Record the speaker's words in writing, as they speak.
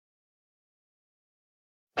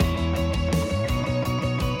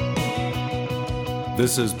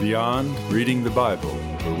This is Beyond Reading the Bible,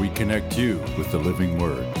 where we connect you with the living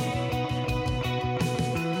Word.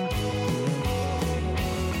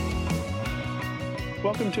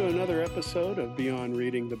 Welcome to another episode of Beyond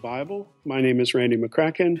Reading the Bible. My name is Randy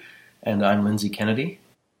McCracken. And I'm Lindsay Kennedy.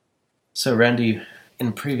 So Randy,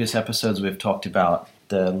 in previous episodes we've talked about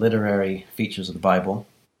the literary features of the Bible.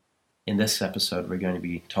 In this episode we're going to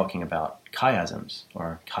be talking about chiasms,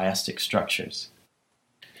 or chiastic structures.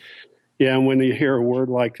 Yeah, and when you hear a word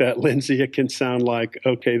like that, Lindsay, it can sound like,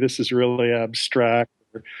 okay, this is really abstract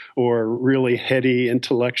or really heady,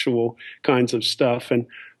 intellectual kinds of stuff. And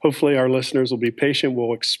hopefully our listeners will be patient.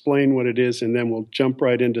 We'll explain what it is, and then we'll jump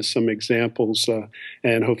right into some examples,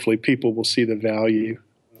 and hopefully people will see the value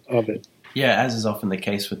of it. Yeah, as is often the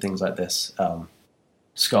case with things like this,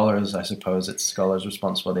 scholars, I suppose it's scholars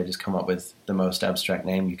responsible. They just come up with the most abstract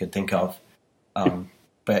name you could think of.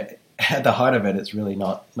 But at the heart of it, it's really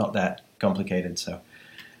not that complicated. So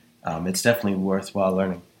it's definitely worthwhile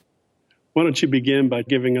learning. Why don't you begin by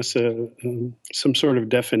giving us some sort of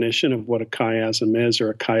definition of what a chiasm is,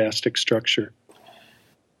 or a chiastic structure?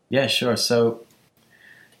 Yeah, sure. So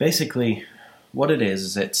basically what it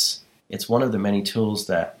is it's one of the many tools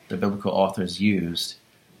that the biblical authors used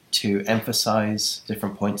to emphasize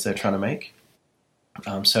different points they're trying to make.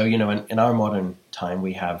 So, in our modern time,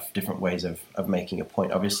 we have different ways of making a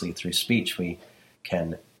point. Obviously, through speech, we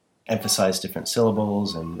can emphasize different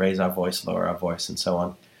syllables and raise our voice, lower our voice, and so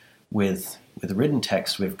on. With written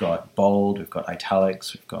text, we've got bold, we've got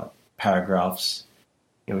italics, we've got paragraphs.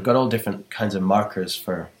 We've got all different kinds of markers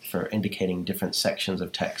for indicating different sections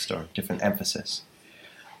of text or different emphasis.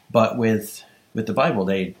 But with the Bible,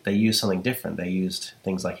 they used something different. They used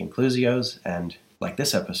things like inclusios, and like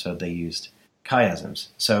this episode, they used chiasms.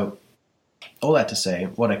 So all that to say,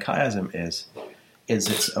 what a chiasm is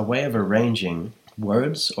it's a way of arranging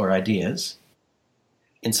words or ideas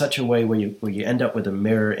in such a way where you end up with a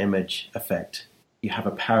mirror image effect. You have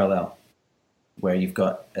a parallel where you've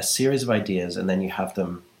got a series of ideas and then you have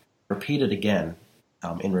them repeated again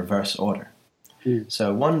in reverse order.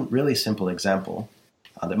 So one really simple example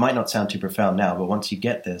that might not sound too profound now, but once you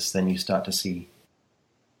get this, then you start to see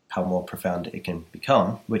how more profound it can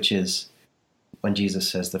become, which is when Jesus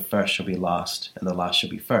says the first shall be last and the last shall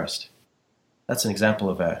be first. That's an example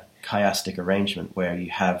of a chiastic arrangement where you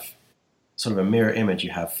have sort of a mirror image.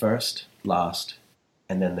 You have first, last,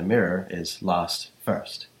 and then the mirror is last,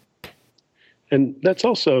 first. And that's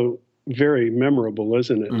also very memorable,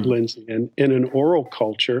 isn't it, Lindsay? And in an oral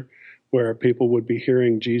culture where people would be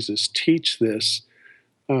hearing Jesus teach this,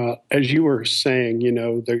 as you were saying,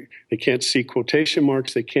 they can't see quotation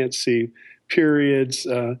marks, they can't see periods,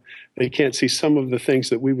 they can't see some of the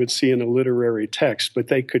things that we would see in a literary text, but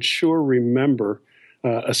they could sure remember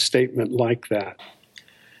a statement like that.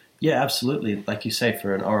 Yeah, absolutely. Like you say,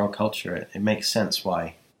 for an oral culture, it makes sense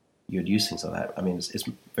why you would use things like that. I mean, it's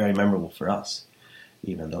very memorable for us.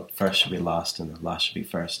 Even the first should be last and the last should be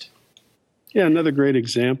first. Yeah, another great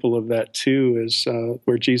example of that, too, is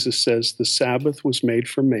where Jesus says the Sabbath was made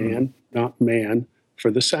for man, not man for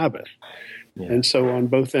the Sabbath. Yeah. And so on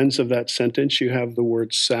both ends of that sentence, you have the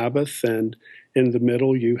word Sabbath, and in the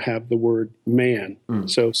middle, you have the word man.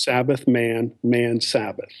 So Sabbath, man, man,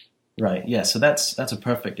 Sabbath. Right, yeah, so that's a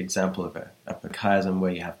perfect example of a chiasm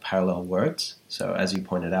where you have parallel words. So as you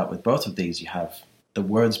pointed out, with both of these, you have the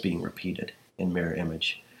words being repeated in mirror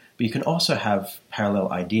image. But you can also have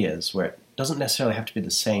parallel ideas where it doesn't necessarily have to be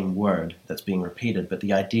the same word that's being repeated, but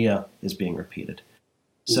the idea is being repeated.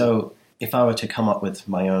 So if I were to come up with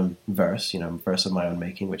my own verse, verse of my own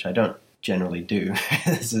making, which I don't generally do,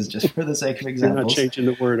 this is just for the sake of examples. You're not changing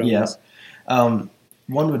the word on this.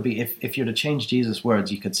 One would be, if you're to change Jesus'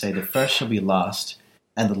 words, you could say, the first shall be last,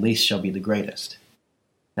 and the least shall be the greatest.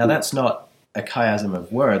 Now, that's not a chiasm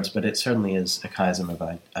of words, but it certainly is a chiasm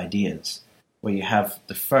of ideas, where you have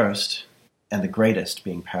the first and the greatest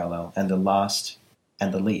being parallel, and the last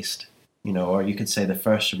and the least. Or you could say the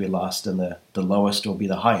first shall be last, and the lowest will be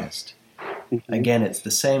the highest. Again, it's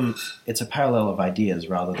the same, it's a parallel of ideas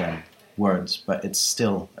rather than words, but it's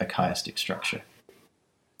still a chiastic structure.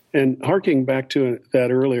 And harking back to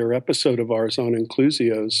that earlier episode of ours on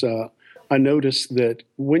inclusios, I noticed that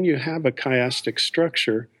when you have a chiastic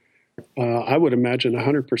structure, I would imagine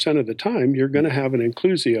 100% of the time you're going to have an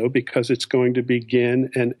inclusio because it's going to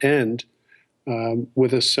begin and end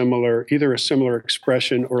with either a similar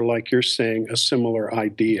expression or, like you're saying, a similar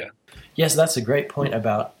idea. Yes, that's a great point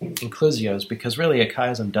about inclusios, because really a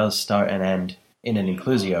chiasm does start and end in an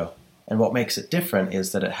inclusio. And what makes it different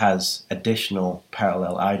is that it has additional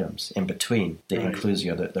parallel items in between the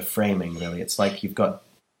inclusio, the framing, really. It's like you've got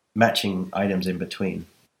matching items in between.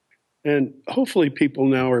 And hopefully people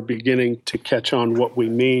now are beginning to catch on what we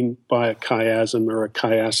mean by a chiasm or a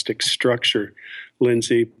chiastic structure,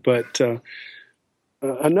 Lindsay. But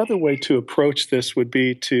another way to approach this would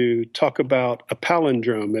be to talk about a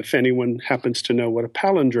palindrome, if anyone happens to know what a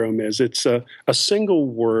palindrome is. It's a single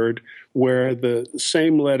word where the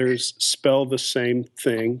same letters spell the same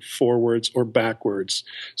thing forwards or backwards.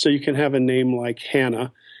 So you can have a name like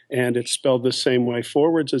Hannah, and it's spelled the same way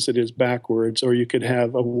forwards as it is backwards, or you could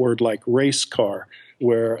have a word like race car,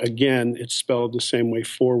 where, again, it's spelled the same way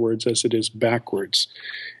forwards as it is backwards.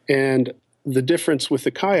 And the difference with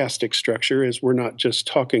the chiastic structure is we're not just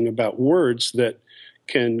talking about words that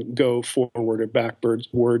can go forward or backwards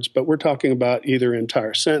words, but we're talking about either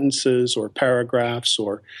entire sentences or paragraphs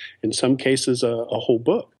or, in some cases, a whole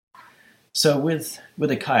book. So with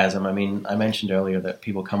a chiasm, I mean, I mentioned earlier that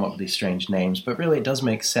people come up with these strange names, but really it does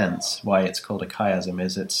make sense why it's called a chiasm.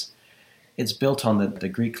 Is it's built on the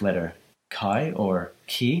Greek letter chi or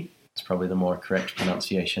chi. It's probably the more correct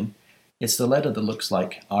pronunciation. It's the letter that looks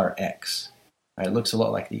like RX. Right? It looks a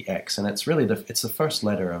lot like the X, and it's really it's the first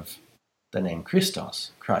letter of the name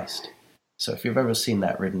Christos, Christ. So if you've ever seen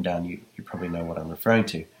that written down, you probably know what I'm referring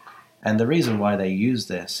to. And the reason why they use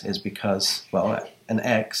this is because, well, an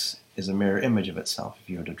X is a mirror image of itself, if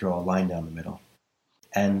you were to draw a line down the middle.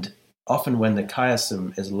 And often when the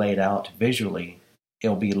chiasm is laid out visually,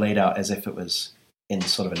 it'll be laid out as if it was in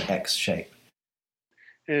sort of an X shape.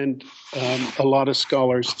 And a lot of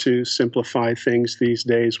scholars, to simplify things these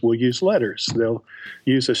days, will use letters. They'll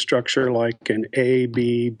use a structure like an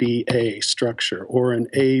ABBA structure or an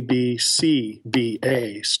ABCBA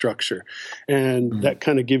structure. And that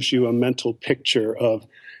kind of gives you a mental picture of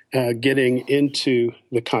getting into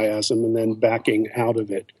the chiasm and then backing out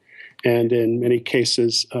of it. And in many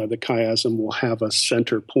cases, the chiasm will have a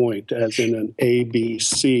center point, as in an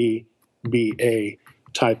ABCBA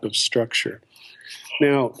type of structure.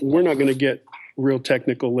 Now, we're not going to get real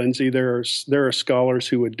technical, Lindsay. There are scholars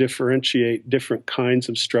who would differentiate different kinds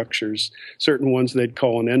of structures. Certain ones they'd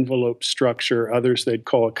call an envelope structure, others they'd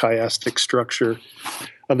call a chiastic structure,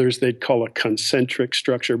 others they'd call a concentric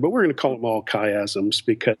structure, but we're going to call them all chiasms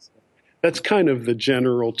because that's kind of the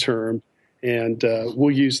general term, and we'll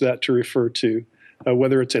use that to refer to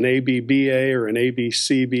whether it's an ABBA or an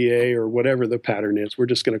ABCBA or whatever the pattern is. We're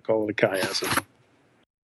just going to call it a chiasm.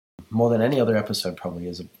 More than any other episode probably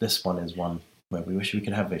this one is one where we wish we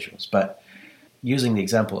could have visuals. But using the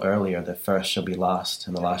example earlier, the first shall be last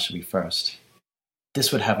and the last shall be first,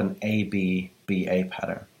 this would have an ABBA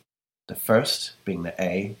pattern. The first being the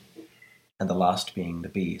A and the last being the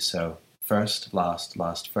B. So first, last,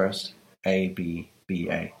 first,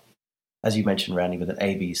 ABBA. As you mentioned, Randy, with an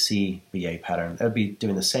ABCBA pattern, it would be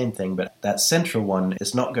doing the same thing, but that central one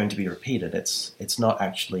is not going to be repeated. It's not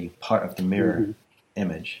actually part of the mirror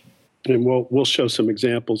image. And we'll show some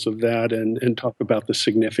examples of that and talk about the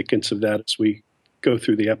significance of that as we go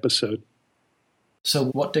through the episode. So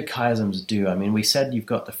what do chiasms do? I mean, we said you've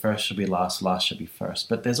got the first shall be last, last shall be first,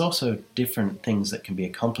 but there's also different things that can be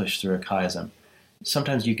accomplished through a chiasm.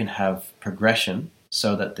 Sometimes you can have progression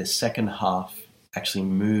so that the second half actually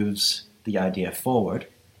moves the idea forward.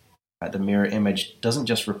 Right? The mirror image doesn't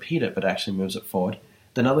just repeat it, but actually moves it forward.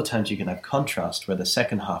 Then other times you can have contrast where the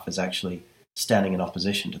second half is actually standing in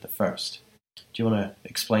opposition to the first. Do you want to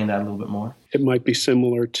explain that a little bit more? It might be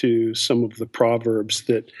similar to some of the proverbs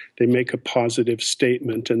that they make a positive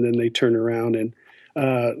statement and then they turn around and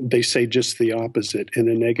they say just the opposite in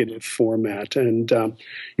a negative format. And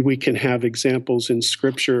we can have examples in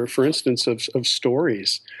Scripture, for instance, of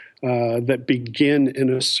stories that begin in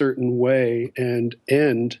a certain way and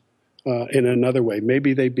end in another way.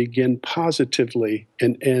 Maybe they begin positively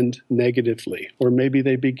and end negatively, or maybe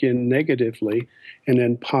they begin negatively and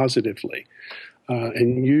end positively.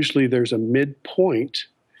 And usually there's a midpoint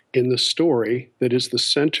in the story that is the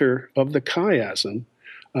center of the chiasm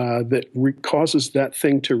that causes that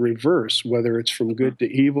thing to reverse, whether it's from good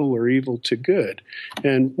to evil or evil to good.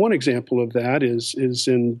 And one example of that is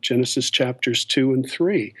in Genesis chapters 2 and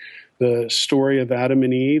 3, the story of Adam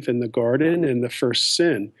and Eve in the garden and the first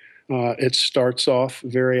sin. It starts off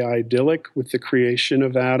very idyllic with the creation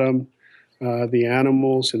of Adam, the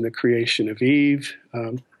animals, and the creation of Eve.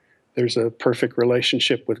 There's a perfect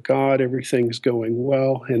relationship with God. Everything's going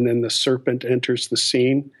well. And then the serpent enters the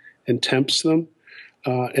scene and tempts them.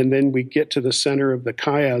 And then we get to the center of the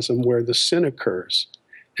chiasm where the sin occurs.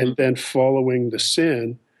 And then following the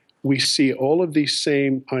sin, we see all of these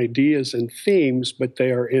same ideas and themes, but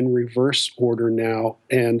they are in reverse order now,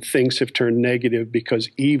 and things have turned negative because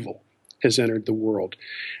evil has entered the world.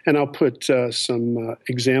 And I'll put some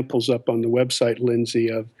examples up on the website, Lindsay,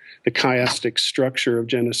 of the chiastic structure of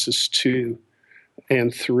Genesis 2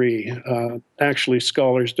 and 3. Actually,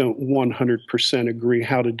 scholars don't 100% agree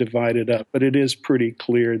how to divide it up, but it is pretty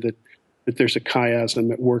clear that there's a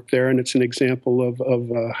chiasm at work there, and it's an example of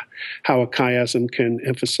how a chiasm can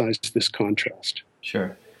emphasize this contrast.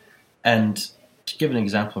 Sure. And to give an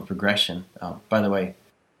example of progression, by the way,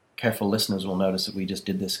 careful listeners will notice that we just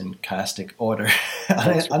did this in chiastic order,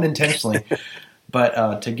 unintentionally.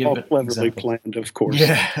 But to give all an cleverly example, planned, of course.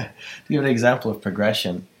 Yeah, to give an example of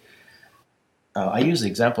progression, I used the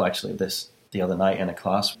example actually of this the other night in a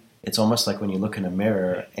class. It's almost like when you look in a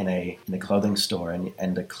mirror in a clothing store,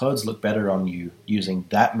 and the clothes look better on you using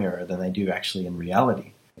that mirror than they do actually in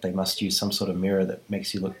reality. They must use some sort of mirror that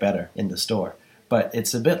makes you look better in the store. But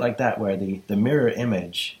it's a bit like that, where the mirror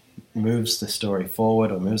image moves the story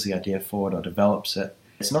forward, or moves the idea forward, or develops it.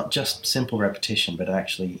 It's not just simple repetition, but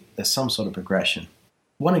actually there's some sort of progression.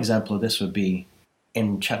 One example of this would be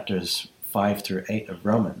in chapters 5 through 8 of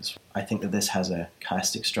Romans. I think that this has a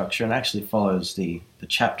chiastic structure and actually follows the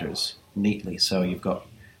chapters neatly. So you've got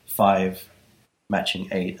 5 matching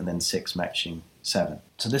 8 and then 6 matching 7.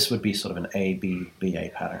 So this would be sort of an A, B, B, A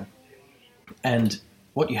pattern. And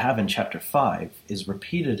what you have in chapter 5 is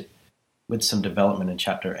repeated with some development in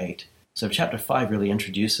chapter 8. So chapter 5 really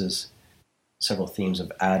introduces several themes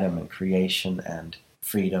of Adam and creation and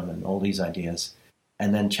freedom and all these ideas.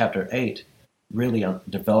 And then chapter 8 really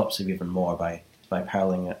develops it even more by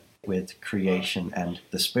paralleling it with creation and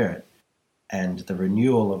the Spirit and the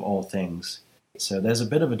renewal of all things. So there's a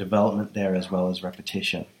bit of a development there as well as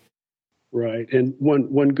repetition. Right. And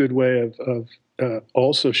one good way of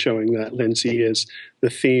also showing that, Lindsay, is the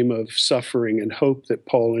theme of suffering and hope that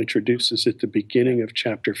Paul introduces at the beginning of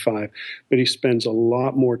chapter 5, but he spends a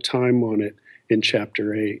lot more time on it in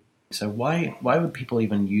chapter 8. So why would people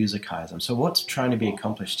even use a chiasm? So what's trying to be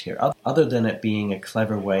accomplished here? Other than it being a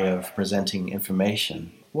clever way of presenting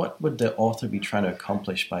information, what would the author be trying to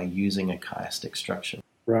accomplish by using a chiastic structure?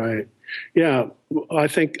 Right. Yeah, I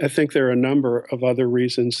think there are a number of other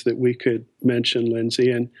reasons that we could mention, Lindsay,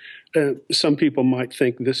 and some people might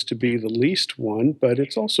think this to be the least one, but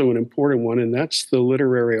it's also an important one, and that's the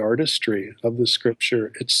literary artistry of the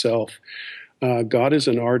Scripture itself. God is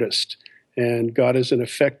an artist, and God is an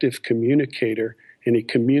effective communicator, and he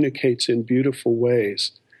communicates in beautiful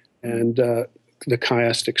ways. And the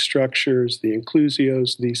chiastic structures, the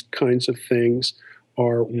inclusios, these kinds of things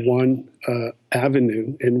are one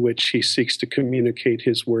avenue in which he seeks to communicate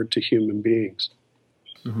his word to human beings.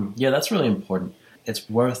 Mm-hmm. Yeah, that's really important. It's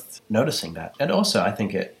worth noticing that. And also, I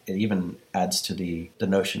think it even adds to the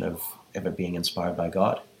notion of it being inspired by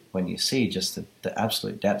God. When you see just the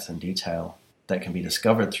absolute depth and detail that can be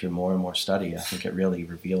discovered through more and more study, I think it really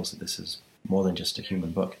reveals that this is more than just a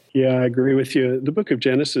human book. Yeah, I agree with you. The book of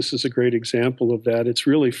Genesis is a great example of that. It's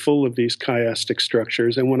really full of these chiastic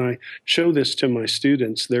structures. And when I show this to my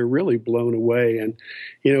students, they're really blown away. And,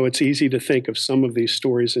 it's easy to think of some of these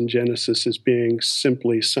stories in Genesis as being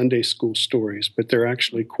simply Sunday school stories, but they're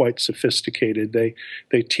actually quite sophisticated.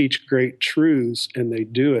 They teach great truths, and they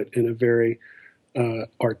do it in a very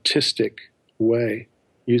artistic way,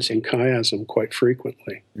 using chiasm quite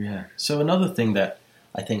frequently. Yeah. So another thing that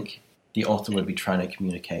I think the author would be trying to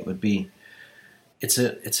communicate would be it's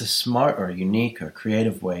a smart or unique or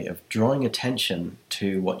creative way of drawing attention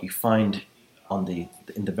to what you find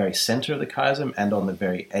in the very center of the chiasm and on the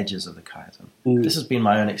very edges of the chiasm. Mm. This has been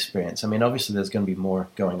my own experience. I mean, obviously there's going to be more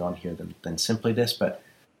going on here than simply this, but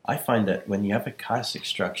I find that when you have a chiastic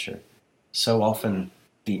structure, so often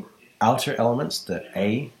the outer elements, the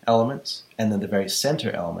A elements, and then the very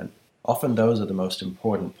center element, often those are the most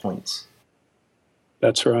important points.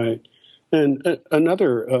 That's right. And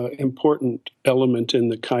another important element in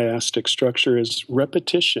the chiastic structure is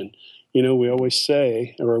repetition. We always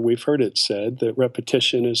say, or we've heard it said, that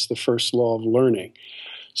repetition is the first law of learning.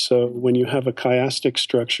 So when you have a chiastic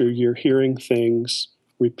structure, you're hearing things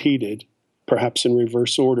repeated, perhaps in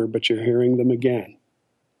reverse order, but you're hearing them again.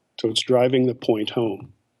 So it's driving the point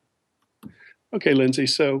home. Okay, Lindsay,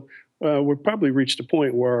 so we've probably reached a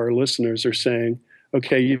point where our listeners are saying,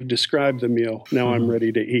 okay, you've described the meal. Now I'm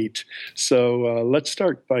ready to eat. So let's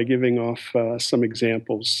start by giving off some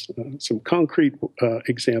examples, some concrete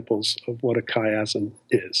examples of what a chiasm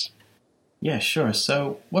is. Yeah, sure.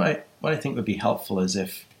 So what I think would be helpful is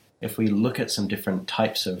if we look at some different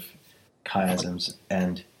types of chiasms,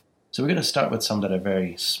 and so we're going to start with some that are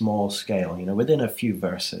very small scale, within a few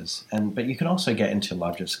verses, but you can also get into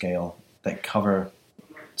larger scale that cover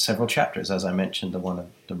several chapters, as I mentioned, the one of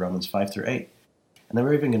the Romans 5 through 8. And then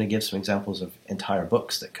we're even going to give some examples of entire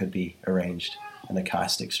books that could be arranged in a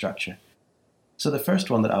chiastic structure. So the first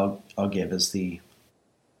one that I'll give is the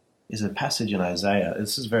is a passage in Isaiah.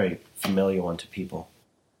 This is a very familiar one to people.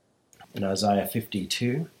 In Isaiah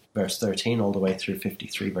 52, verse 13, all the way through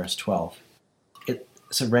 53, verse 12.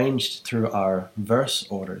 It's arranged through our verse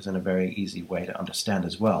orders in a very easy way to understand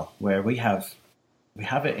as well, where we have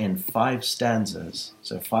it in 5 stanzas,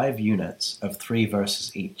 so 5 units of 3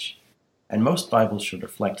 verses each. And most Bibles should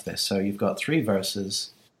reflect this. So you've got 3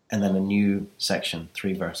 verses, and then a new section,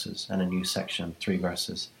 3 verses, and a new section, 3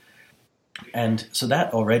 verses. And so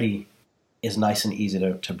that already is nice and easy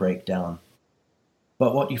to break down.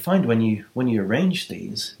 But what you find when you arrange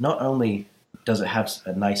these, not only does it have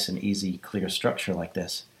a nice and easy, clear structure like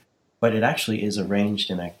this, but it actually is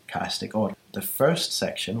arranged in a chiastic order. The first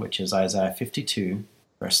section, which is Isaiah 52,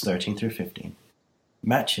 verse 13 through 15,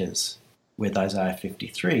 matches with Isaiah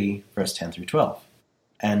 53, verse 10 through 12.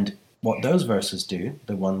 And what those verses do,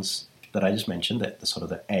 the ones that I just mentioned, the sort of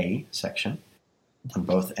the A section, on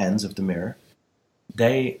both ends of the mirror,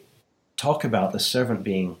 they talk about the servant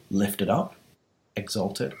being lifted up,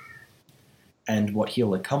 exalted, and what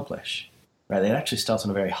he'll accomplish. Right? It actually starts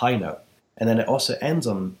on a very high note. And then it also ends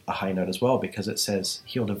on a high note as well, because it says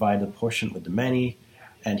he'll divide the portion with the many,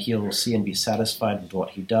 and he'll see and be satisfied with what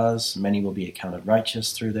he does. Many will be accounted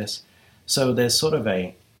righteous through this. So there's sort of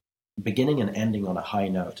a beginning and ending on a high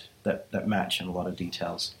note that match in a lot of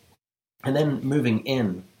details. And then moving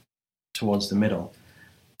in towards the middle,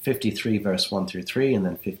 53 verse 1 through 3, and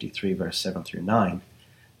then 53 verse 7 through 9,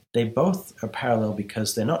 they both are parallel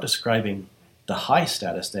because they're not describing the high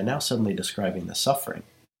status, they're now suddenly describing the suffering.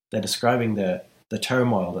 They're describing the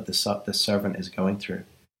turmoil that the servant is going through.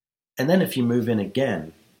 And then if you move in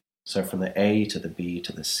again, so from the A to the B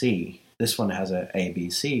to the C, this one has a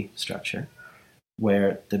ABC structure,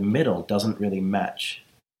 where the middle doesn't really match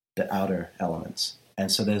the outer elements.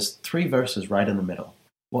 And so there's 3 verses right in the middle.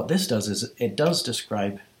 What this does is it does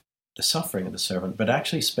describe the suffering of the servant, but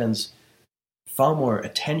actually spends far more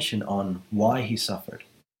attention on why he suffered.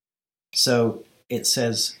 So it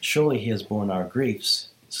says, surely he has borne our griefs.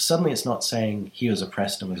 So suddenly it's not saying he was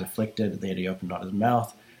oppressed and was afflicted, yet he opened not his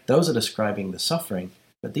mouth. Those are describing the suffering.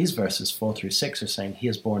 But these verses 4 through 6 are saying he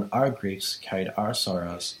has borne our griefs, carried our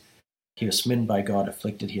sorrows. He was smitten by God,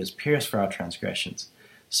 afflicted. He was pierced for our transgressions.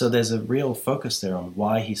 So there's a real focus there on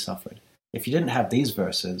why he suffered. If you didn't have these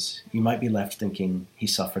verses, you might be left thinking he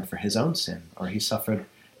suffered for his own sin, or he suffered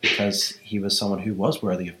because he was someone who was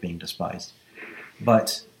worthy of being despised.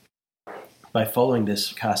 But by following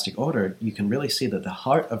this chiastic order, you can really see that the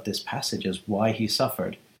heart of this passage is why he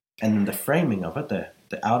suffered. And then the framing of it,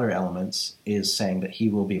 the outer elements, is saying that he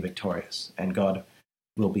will be victorious and God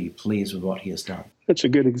will be pleased with what he has done. That's a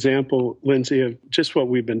good example, Lindsay, of just what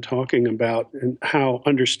we've been talking about and how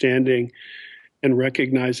understanding and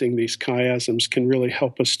recognizing these chiasms can really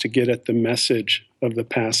help us to get at the message of the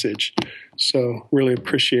passage. So really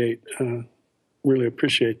appreciate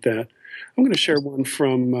that. I'm going to share one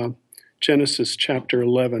from Genesis chapter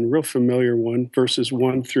 11, real familiar one, verses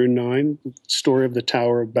 1 through 9, story of the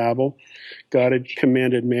Tower of Babel. God had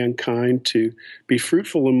commanded mankind to be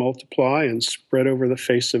fruitful and multiply and spread over the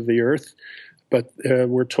face of the earth. But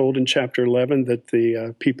we're told in chapter 11 that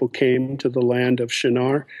the people came to the land of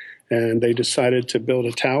Shinar and they decided to build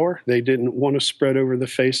a tower. They didn't want to spread over the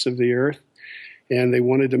face of the earth, and they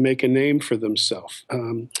wanted to make a name for themselves.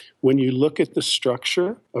 When you look at the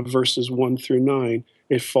structure of verses 1 through 9,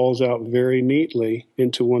 it falls out very neatly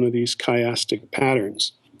into one of these chiastic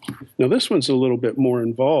patterns. Now, this one's a little bit more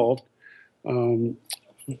involved.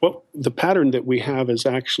 The pattern that we have is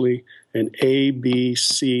actually an A, B,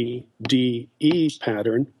 C, D, E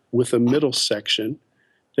pattern with a middle section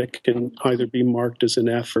that can either be marked as an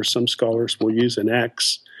F, or some scholars will use an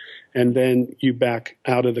X. And then you back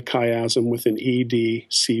out of the chiasm with an E, D,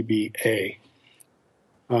 C, B, A.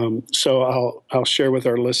 So I'll share with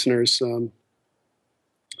our listeners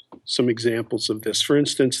some examples of this. For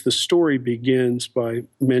instance, the story begins by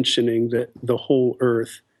mentioning that the whole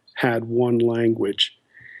earth had one language.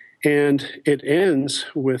 And it ends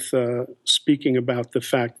with speaking about the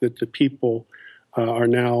fact that the people are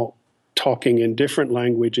now talking in different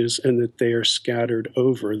languages and that they are scattered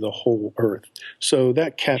over the whole earth. So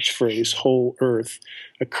that catchphrase, whole earth,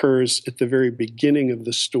 occurs at the very beginning of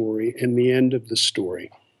the story and the end of the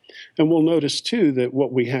story. And we'll notice, too, that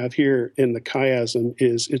what we have here in the chiasm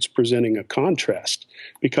is it's presenting a contrast,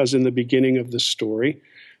 because in the beginning of the story,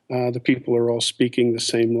 the people are all speaking the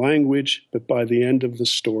same language, but by the end of the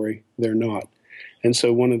story, they're not. And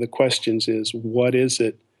so one of the questions is, what is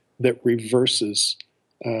it that reverses,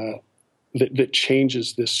 that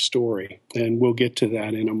changes this story? And we'll get to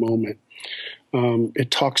that in a moment.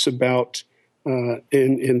 It talks about,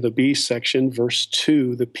 in the B section, verse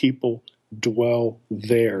 2, the people dwell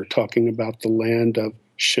there, talking about the land of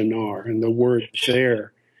Shinar. And the word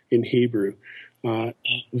there in Hebrew.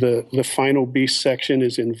 The final beast section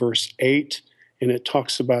is in verse 8, and it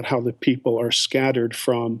talks about how the people are scattered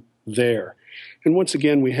from there. And once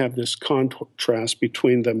again, we have this contrast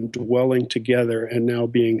between them dwelling together and now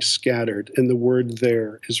being scattered. And the word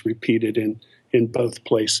there is repeated in both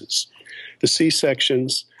places. The C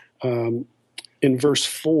sections, in verse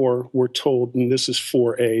 4, we're told, and this is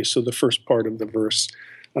 4a, so the first part of the verse,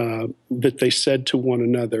 that they said to one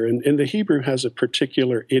another. And the Hebrew has a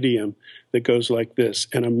particular idiom that goes like this,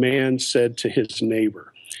 and a man said to his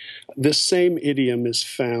neighbor. This same idiom is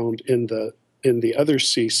found in the other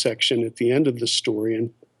C section at the end of the story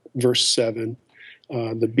in verse 7,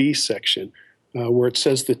 the B section, where it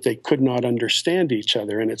says that they could not understand each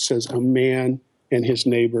other. And it says a man and his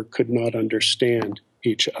neighbor could not understand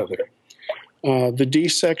each other. The D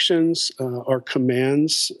sections are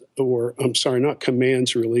commands, or I'm sorry, not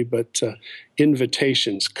commands really, but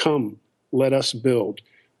invitations. Come, let us build,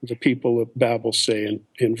 the people of Babel say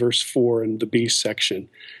in verse 4 in the B section.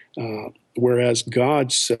 Whereas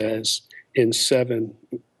God says in 7,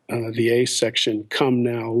 the A section, come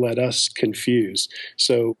now, let us confuse.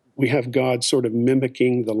 So we have God sort of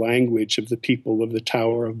mimicking the language of the people of the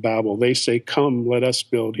Tower of Babel. They say, come, let us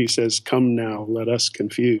build. He says, come now, let us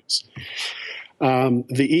confuse.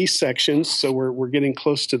 The E sections, so we're getting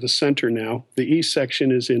close to the center now. The E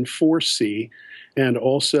section is in 4C and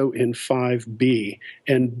also in 5B.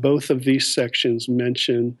 And both of these sections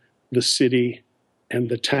mention the city and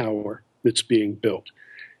the tower that's being built.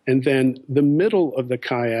 And then the middle of the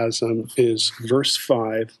chiasm is verse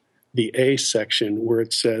 5, the A section, where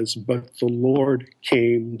it says, but the Lord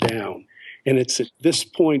came down. And it's at this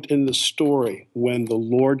point in the story when the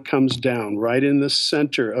Lord comes down, right in the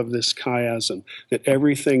center of this chiasm, that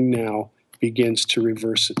everything now begins to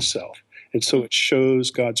reverse itself. And so it shows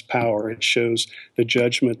God's power. It shows the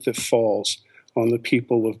judgment that falls on the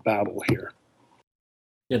people of Babel here.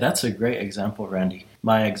 Yeah, that's a great example, Randy.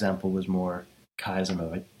 My example was more chiasm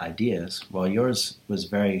of ideas, while yours was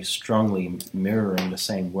very strongly mirroring the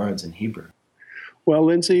same words in Hebrew. Well,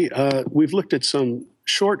 Lindsay, we've looked at some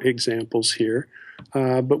short examples here,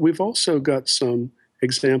 but we've also got some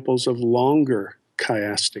examples of longer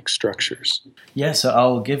chiastic structures. Yeah, so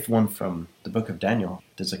I'll give one from the book of Daniel.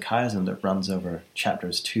 There's a chiasm that runs over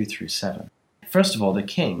chapters 2 through 7. First of all, the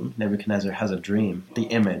king, Nebuchadnezzar, has a dream, the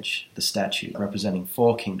image, the statue, representing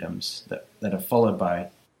 4 kingdoms that are followed by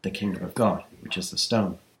the kingdom of God, which is the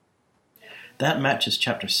stone. That matches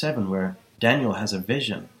chapter 7, where Daniel has a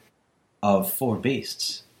vision of 4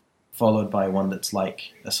 beasts, followed by one that's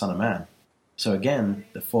like a son of man. So again,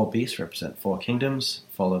 the 4 beasts represent 4 kingdoms,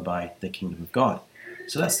 followed by the kingdom of God.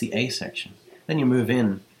 So that's the A section. Then you move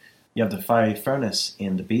in, you have the fiery furnace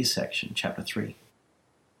in the B section, chapter 3.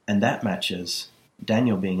 And that matches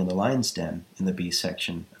Daniel being in the lion's den in the B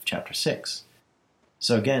section of chapter 6.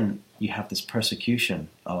 So again, you have this persecution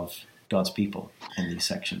of God's people in these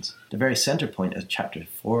sections. The very center point is chapter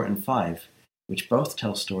 4 and 5, which both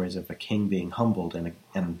tell stories of a king being humbled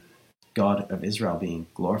and God of Israel being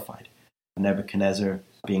glorified. Nebuchadnezzar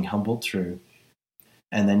being humbled through.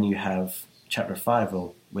 And then you have chapter 5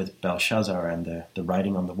 with Belshazzar and the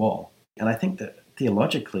writing on the wall. And I think that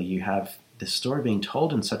theologically you have this story being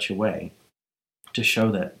told in such a way to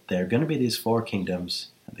show that there are going to be these 4 kingdoms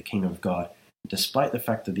and the kingdom of God. Despite the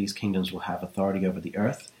fact that these kingdoms will have authority over the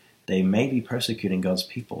earth, they may be persecuting God's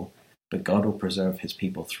people, but God will preserve his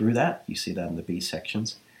people through that. You see that in the B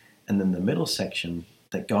sections. And then the middle section,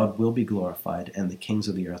 that God will be glorified and the kings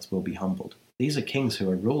of the earth will be humbled. These are kings who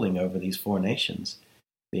are ruling over these 4 nations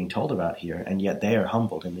being told about here, and yet they are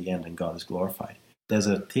humbled in the end and God is glorified. There's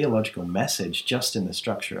a theological message just in the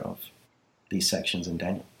structure of these sections in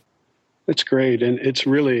Daniel. That's great, and it's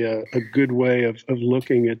really a good way of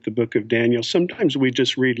looking at the book of Daniel. Sometimes we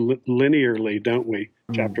just read linearly, don't we?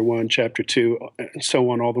 Chapter 1, chapter 2, and so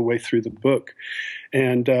on all the way through the book.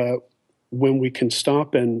 And when we can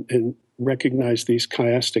stop and recognize these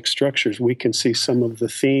chiastic structures, we can see some of the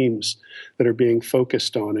themes that are being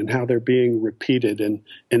focused on and how they're being repeated and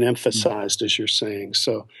emphasized, as you're saying.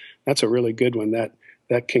 So that's a really good one.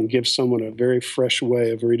 That can give someone a very fresh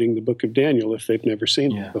way of reading the book of Daniel if they've never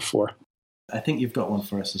seen it before. I think you've got one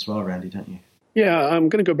for us as well, Randy, don't you? Yeah, I'm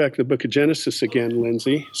going to go back to the book of Genesis again,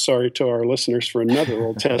 Lindsay. Sorry to our listeners for another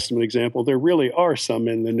Old Testament example. There really are some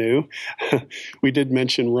in the New. We did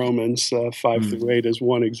mention Romans 5 through 8 as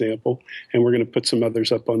one example, and we're going to put some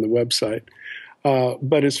others up on the website.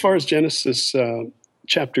 But as far as Genesis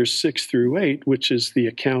chapters 6 through 8, which is the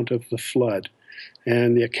account of the flood,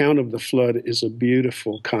 and the account of the flood is a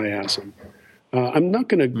beautiful chiasm. I'm not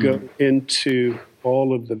going to go into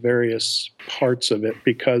all of the various parts of it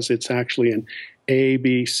because it's actually an A,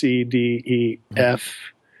 B, C, D, E, F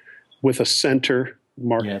with a center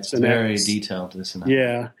mark. Yeah, it's very detailed, this and that.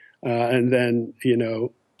 Yeah, and then,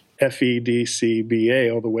 F, E, D, C, B,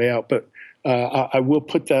 A all the way out. But I will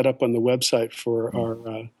put that up on the website for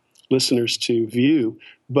our listeners to view.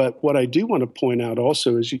 But what I do want to point out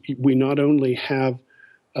also is we not only have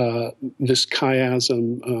this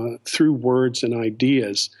chiasm through words and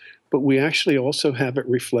ideas, but we actually also have it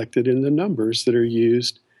reflected in the numbers that are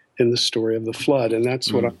used in the story of the flood. And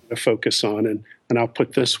that's what I'm going to focus on, and I'll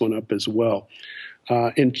put this one up as well.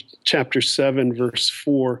 In chapter 7, verse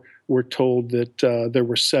 4, we're told that there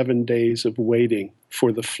were 7 days of waiting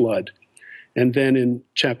for the flood. And then in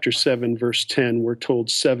chapter 7, verse 10, we're told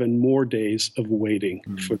 7 more days of waiting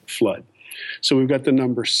for the flood. So we've got the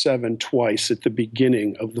number 7 twice at the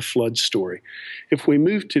beginning of the flood story. If we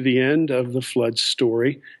move to the end of the flood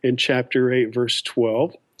story in chapter 8, verse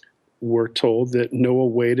 12, we're told that Noah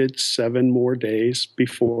waited 7 more days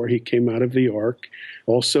before he came out of the ark.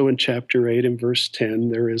 Also in chapter 8 and verse 10,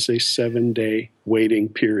 there is a 7-day waiting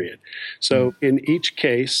period. So in each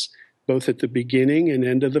case, both at the beginning and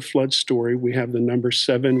end of the flood story, we have the number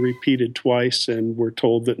 7 repeated twice, and we're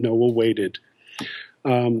told that Noah waited.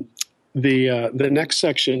 The next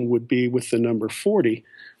section would be with the number 40,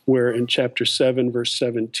 where in chapter 7, verse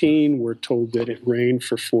 17, we're told that it rained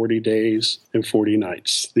for 40 days and 40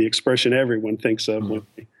 nights, the expression everyone thinks of when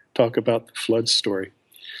we talk about the flood story.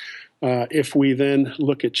 If we then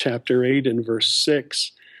look at chapter 8 and verse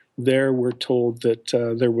 6, there we're told that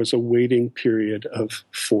there was a waiting period of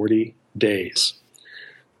 40 days.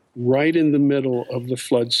 Right in the middle of the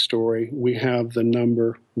flood story, we have the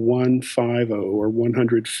number 150 or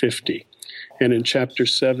 150. And in chapter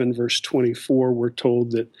 7, verse 24, we're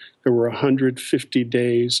told that there were 150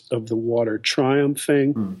 days of the water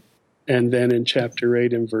triumphing. And then in chapter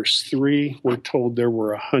 8 and verse 3, we're told there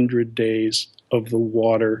were 100 days of the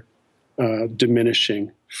water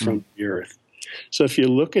diminishing from the earth. So if you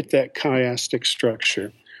look at that chiastic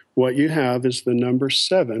structure, what you have is the number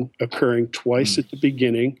 7 occurring twice at the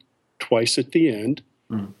beginning, twice at the end,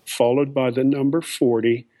 followed by the number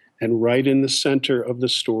 40, and right in the center of the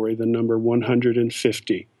story, the number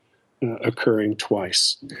 150 occurring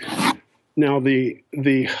twice. Now, the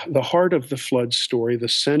heart of the flood story, the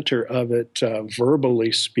center of it,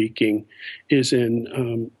 verbally speaking, is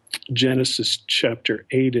in Genesis chapter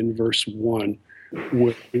 8 and verse 1,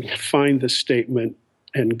 where we find the statement,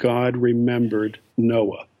 "And God remembered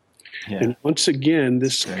Noah." Yeah. And once again,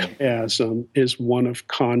 this chiasm is one of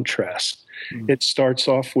contrast. It starts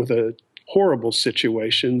off with a horrible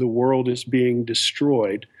situation. The world is being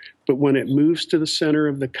destroyed. But when it moves to the center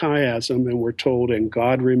of the chiasm and we're told, "And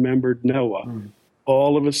God remembered Noah,"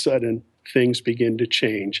 all of a sudden things begin to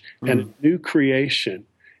change. And a new creation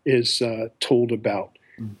is told about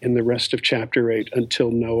in the rest of chapter 8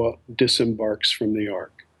 until Noah disembarks from the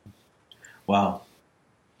ark. Wow.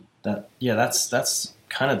 That's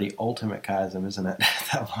kind of the ultimate chiasm, isn't it?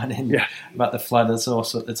 That one about the flood.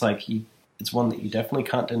 It's like it's one that you definitely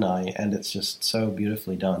can't deny, and it's just so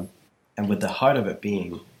beautifully done. And with the heart of it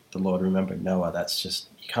being the Lord remembered Noah, that's just,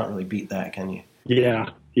 you can't really beat that, can you? Yeah.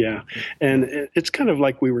 And it's kind of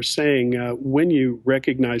like we were saying, when you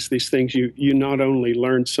recognize these things, you not only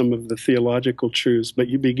learn some of the theological truths, but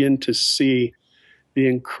you begin to see the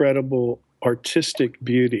incredible artistic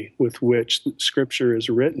beauty with which Scripture is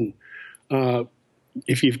written.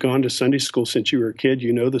 If you've gone to Sunday school since you were a kid,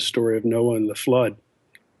 you know the story of Noah and the flood,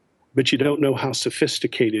 but you don't know how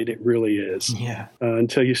sophisticated it really is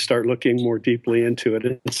until you start looking more deeply into it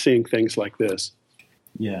and seeing things like this.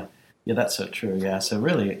 Yeah, that's so true. Yeah, so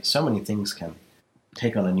really, so many things can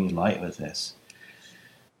take on a new light with this.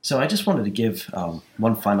 So I just wanted to give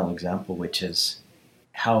one final example, which is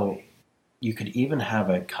how you could even have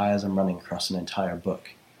a chiasm running across an entire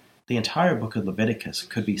book. The entire book of Leviticus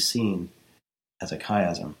could be seen as a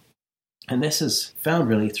chiasm. And this is found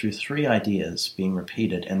really through 3 ideas being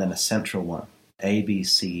repeated and then a central one, A, B,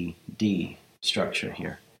 C, D structure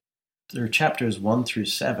here. Through chapters 1 through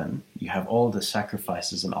 7, you have all the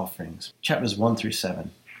sacrifices and offerings. Chapters 1 through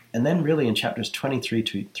 7. And then really in chapters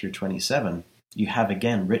 23 through 27, you have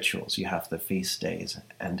again rituals. You have the feast days.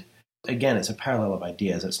 And again, it's a parallel of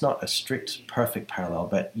ideas. It's not a strict, perfect parallel,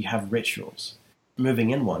 but you have rituals. Moving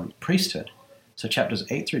in one, priesthood. So chapters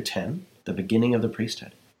 8 through 10, the beginning of the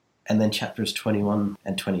priesthood. And then chapters 21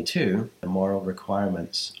 and 22, the moral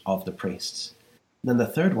requirements of the priests. Then the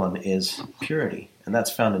third one is purity, and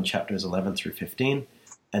that's found in chapters 11 through 15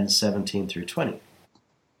 and 17 through 20.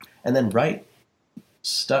 And then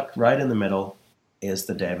stuck right in the middle is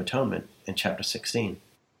the Day of Atonement in chapter 16.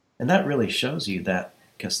 And that really shows you that,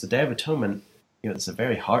 because the Day of Atonement, it's the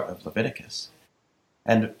very heart of Leviticus.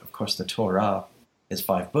 And, of course, the Torah is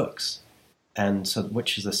 5 books. And so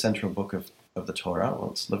which is the central book of the Torah?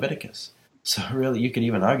 Well, it's Leviticus. So really, you could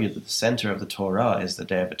even argue that the center of the Torah is the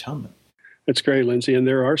Day of Atonement. That's great, Lindsay. And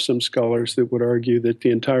there are some scholars that would argue that the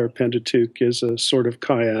entire Pentateuch is a sort of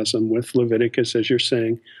chiasm, with Leviticus, as you're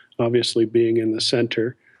saying, obviously being in the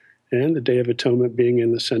center, and the Day of Atonement being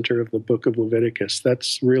in the center of the book of Leviticus.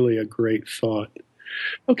 That's really a great thought.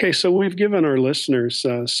 Okay, so we've given our listeners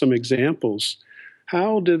some examples.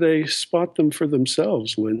 How do they spot them for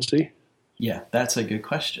themselves, Lindsay? Yeah, that's a good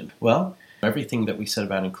question. Well, everything that we said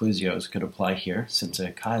about inclusios could apply here, since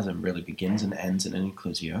a chiasm really begins and ends in an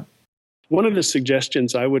inclusio. One of the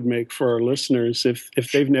suggestions I would make for our listeners, if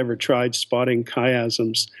they've never tried spotting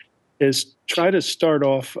chiasms, is try to start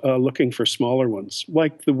off looking for smaller ones,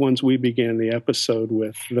 like the ones we began the episode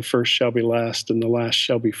with, the first shall be last and the last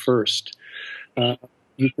shall be first.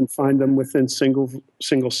 You can find them within single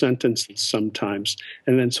sentences sometimes,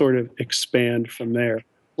 and then sort of expand from there.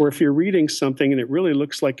 Or if you're reading something and it really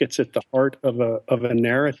looks like it's at the heart of a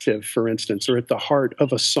narrative, for instance, or at the heart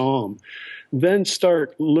of a psalm, then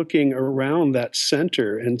start looking around that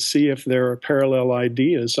center and see if there are parallel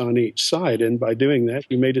ideas on each side. And by doing that,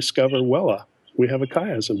 you may discover, we have a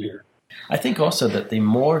chiasm here. I think also that the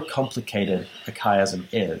more complicated a chiasm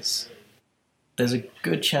is, there's a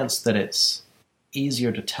good chance that it's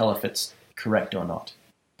easier to tell if it's correct or not.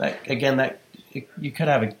 You could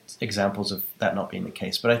have examples of that not being the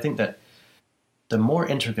case, but I think that the more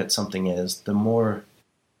intricate something is, the more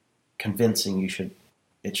convincing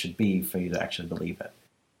it should be for you to actually believe it.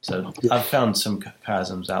 So I've found some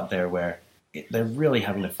chiasms out there where they're really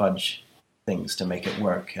having to fudge things to make it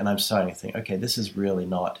work, and I'm starting to think, okay, this is really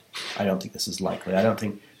not, I don't think this is likely. I don't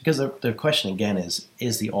think, because the question again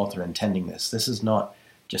is the author intending this? This is not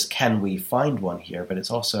just can we find one here, but it's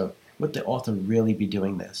also, would the author really be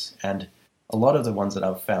doing this? And a lot of the ones that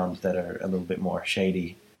I've found that are a little bit more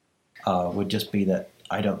shady would just be that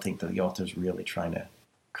I don't think that the author's really trying to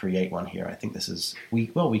create one here. I think this is, we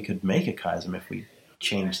could make a chiasm if we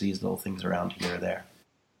change these little things around here or there.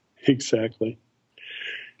 Exactly.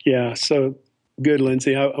 Yeah, so good,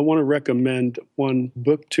 Lindsay. I want to recommend one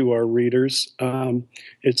book to our readers.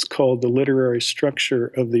 It's called The Literary Structure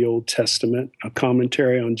of the Old Testament, a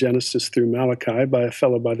commentary on Genesis through Malachi by a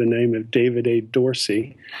fellow by the name of David A.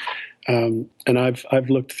 Dorsey. And I've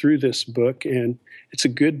looked through this book, and it's a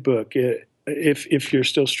good book. If you're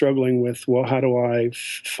still struggling with, how do I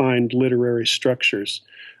find literary structures?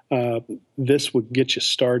 This would get you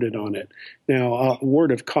started on it. Now,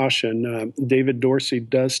 word of caution, David Dorsey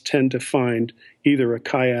does tend to find either a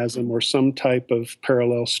chiasm or some type of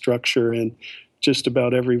parallel structure in just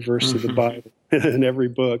about every verse of the Bible in every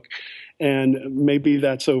book. And maybe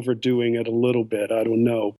that's overdoing it a little bit. I don't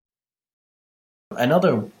know.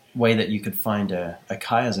 Another way that you could find a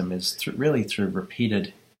chiasm is really through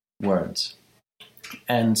repeated words.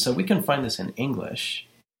 And so we can find this in English,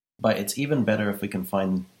 but it's even better if we can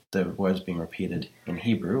find the words being repeated in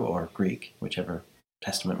Hebrew or Greek, whichever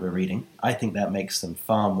testament we're reading. I think that makes them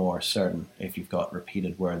far more certain if you've got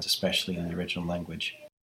repeated words, especially in the original language.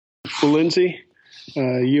 Well, Lindsay,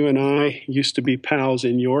 you and I used to be pals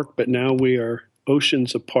in York, but now we are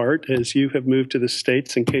oceans apart as you have moved to the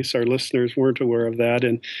States, in case our listeners weren't aware of that.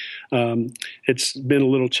 And it's been a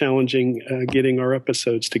little challenging getting our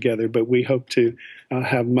episodes together, but we hope to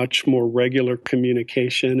have much more regular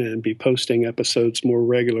communication and be posting episodes more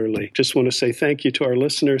regularly. Just want to say thank you to our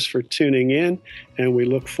listeners for tuning in, and we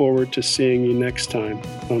look forward to seeing you next time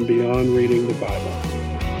on Beyond Reading the Bible.